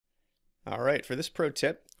All right, for this pro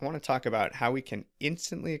tip, I want to talk about how we can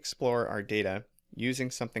instantly explore our data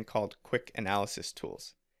using something called quick analysis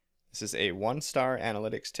tools. This is a one-star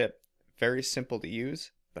analytics tip, very simple to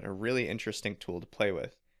use, but a really interesting tool to play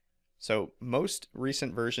with. So most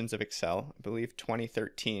recent versions of Excel, I believe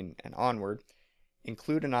 2013 and onward,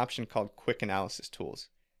 include an option called quick analysis tools.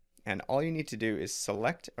 And all you need to do is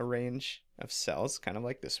select a range of cells, kind of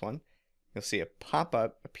like this one. You'll see a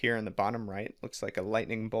pop-up appear in the bottom right, looks like a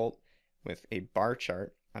lightning bolt with a bar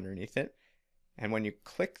chart underneath it. And when you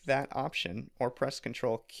click that option or press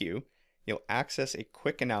Control Q, you'll access a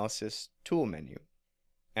quick analysis tool menu.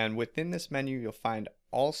 And within this menu, you'll find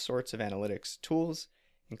all sorts of analytics tools,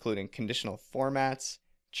 including conditional formats,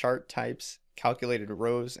 chart types, calculated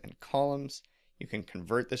rows and columns. You can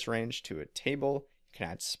convert this range to a table. You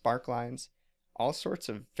can add spark lines, all sorts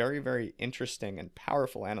of very, very interesting and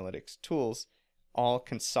powerful analytics tools, all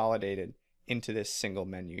consolidated into this single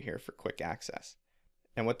menu here for quick access.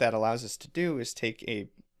 And what that allows us to do is take a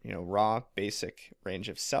raw basic range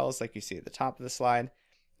of cells like you see at the top of the slide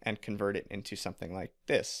and convert it into something like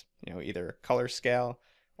this, either a color scale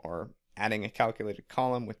or adding a calculated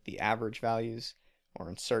column with the average values or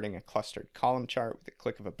inserting a clustered column chart with a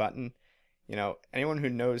click of a button. Anyone who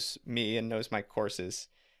knows me and knows my courses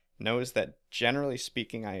knows that generally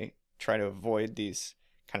speaking, I try to avoid these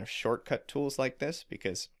kind of shortcut tools like this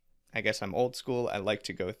because I guess I'm old school. I like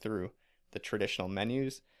to go through the traditional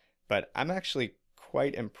menus, but I'm actually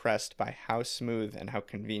quite impressed by how smooth and how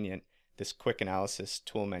convenient this quick analysis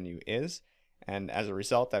tool menu is. And as a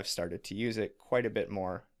result, I've started to use it quite a bit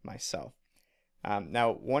more myself.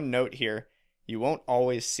 Now, one note here, you won't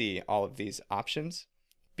always see all of these options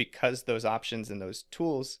because those options and those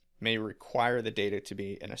tools may require the data to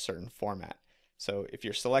be in a certain format. So if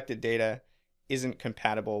your selected data isn't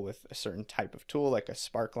compatible with a certain type of tool like a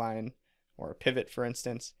sparkline or a pivot, for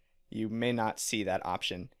instance, you may not see that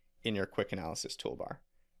option in your quick analysis toolbar.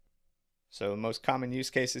 So most common use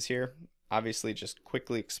cases here, obviously just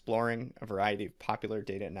quickly exploring a variety of popular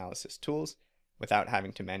data analysis tools without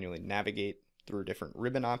having to manually navigate through different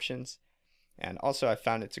ribbon options. And also I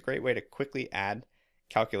found it's a great way to quickly add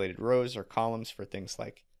calculated rows or columns for things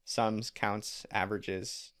like sums, counts,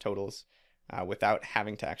 averages, totals, without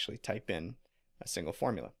having to actually type in a single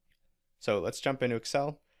formula. So let's jump into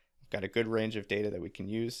Excel. We've got a good range of data that we can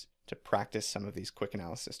use to practice some of these quick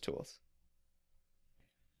analysis tools.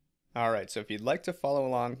 All right, so if you'd like to follow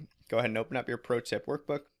along, go ahead and open up your pro tip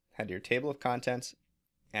workbook, head to your table of contents,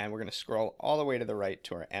 and we're going to scroll all the way to the right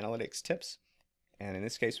to our analytics tips. And in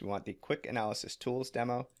this case, we want the quick analysis tools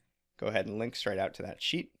demo. Go ahead and link straight out to that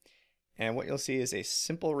sheet. And what you'll see is a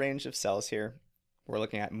simple range of cells here. We're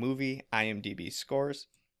looking at movie IMDb scores,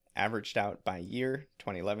 averaged out by year,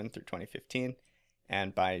 2011 through 2015,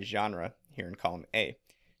 and by genre here in column A.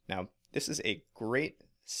 Now, this is a great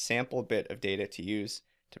sample bit of data to use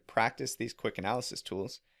to practice these quick analysis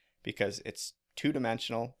tools because it's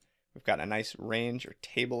two-dimensional. We've got a nice range or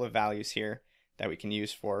table of values here that we can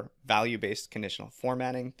use for value-based conditional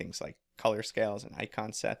formatting, things like color scales and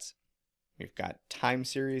icon sets. We've got time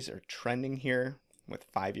series or trending here with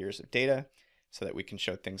 5 years of data so that we can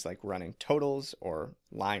show things like running totals or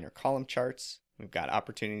line or column charts. We've got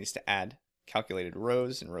opportunities to add calculated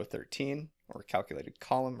rows in row 13 or calculated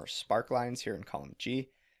column or spark lines here in column G.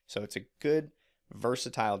 So it's a good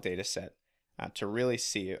versatile data set to really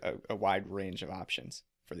see a wide range of options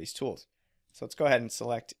for these tools. So let's go ahead and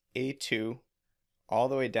select A2 all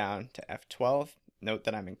the way down to F12. Note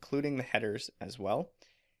that I'm including the headers as well.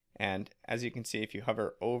 And as you can see, if you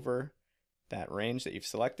hover over that range that you've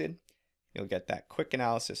selected, you'll get that quick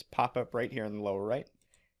analysis pop-up right here in the lower right.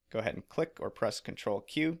 Go ahead and click or press Control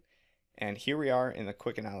Q. And here we are in the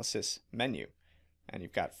quick analysis menu. And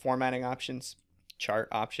you've got formatting options, chart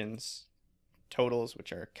options, totals,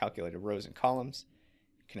 which are calculated rows and columns.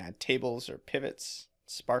 You can add tables or pivots,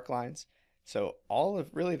 spark lines. So all of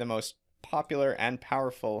really the most popular and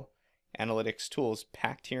powerful analytics tools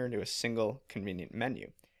packed here into a single convenient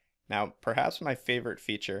menu. Now, perhaps my favorite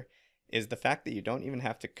feature is the fact that you don't even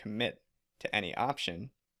have to commit to any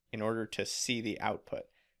option in order to see the output.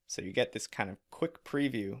 So you get this kind of quick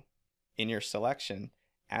preview in your selection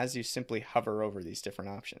as you simply hover over these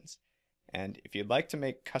different options. And if you'd like to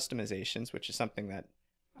make customizations, which is something that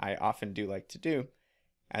I often do like to do,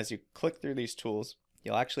 as you click through these tools,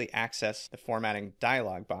 you'll actually access the formatting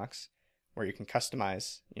dialog box where you can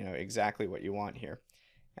customize, exactly what you want here,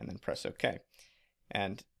 and then press OK.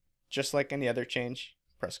 And just like any other change,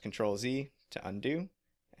 press Control Z to undo,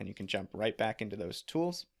 and you can jump right back into those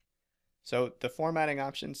tools. So the formatting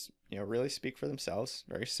options, really speak for themselves.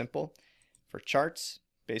 Very simple. For charts,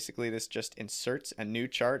 Basically, this just inserts a new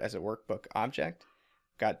chart as a workbook object.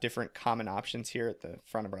 Got different common options here at the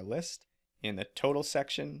front of our list. In the total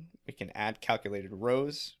section, we can add calculated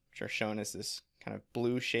rows, which are shown as this kind of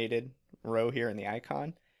blue shaded row here in the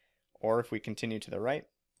icon. Or if we continue to the right,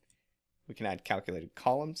 we can add calculated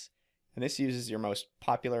columns. And this uses your most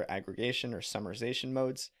popular aggregation or summarization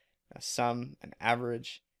modes: a sum, an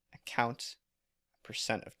average, a count, a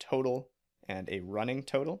percent of total, and a running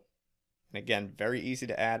total. And again, very easy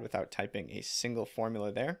to add without typing a single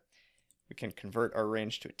formula there. We can convert our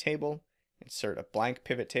range to a table, insert a blank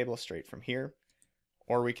pivot table straight from here,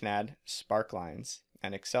 or we can add spark lines.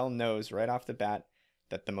 And Excel knows right off the bat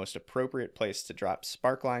that the most appropriate place to drop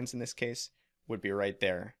spark lines in this case would be right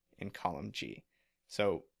there in column G.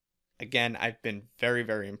 So again, I've been very,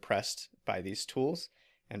 very impressed by these tools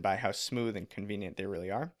and by how smooth and convenient they really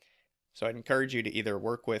are. So I'd encourage you to either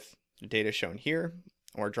work with the data shown here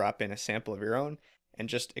or drop in a sample of your own and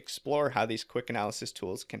just explore how these quick analysis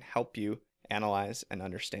tools can help you analyze and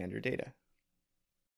understand your data.